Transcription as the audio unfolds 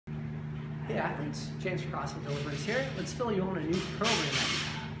Hey athletes, James from CrossFit Deliverance here. Let's fill you on a new program that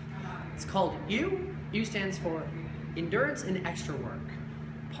we have. It's called EEW. E stands for Endurance and Extra Work.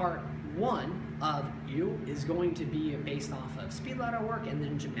 Part 1 of EEW is going to be based off of speed ladder work and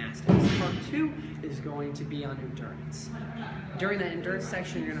then gymnastics. Part 2 is going to be on endurance. During that endurance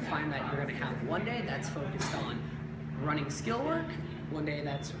section, you're going to find that you're going to have one day that's focused on running skill work, one day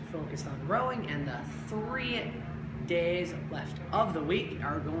that's focused on rowing, and the 3 days left of the week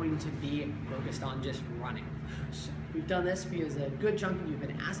are going to be focused on just running. So we've done this because a good chunk of you have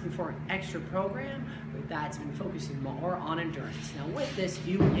been asking for an extra program, but that's been focusing more on endurance. Now with this,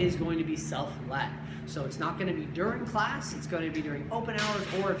 you is going to be self-led. So it's not going to be during class, it's going to be during open hours,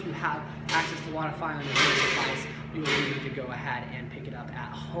 or if you have access to Wi-Fi on your device, you'll need to go ahead and pick it up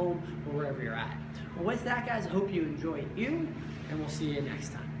at home or wherever you're at. Well, with that, guys, I hope you enjoy EEW, and we'll see you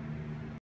next time.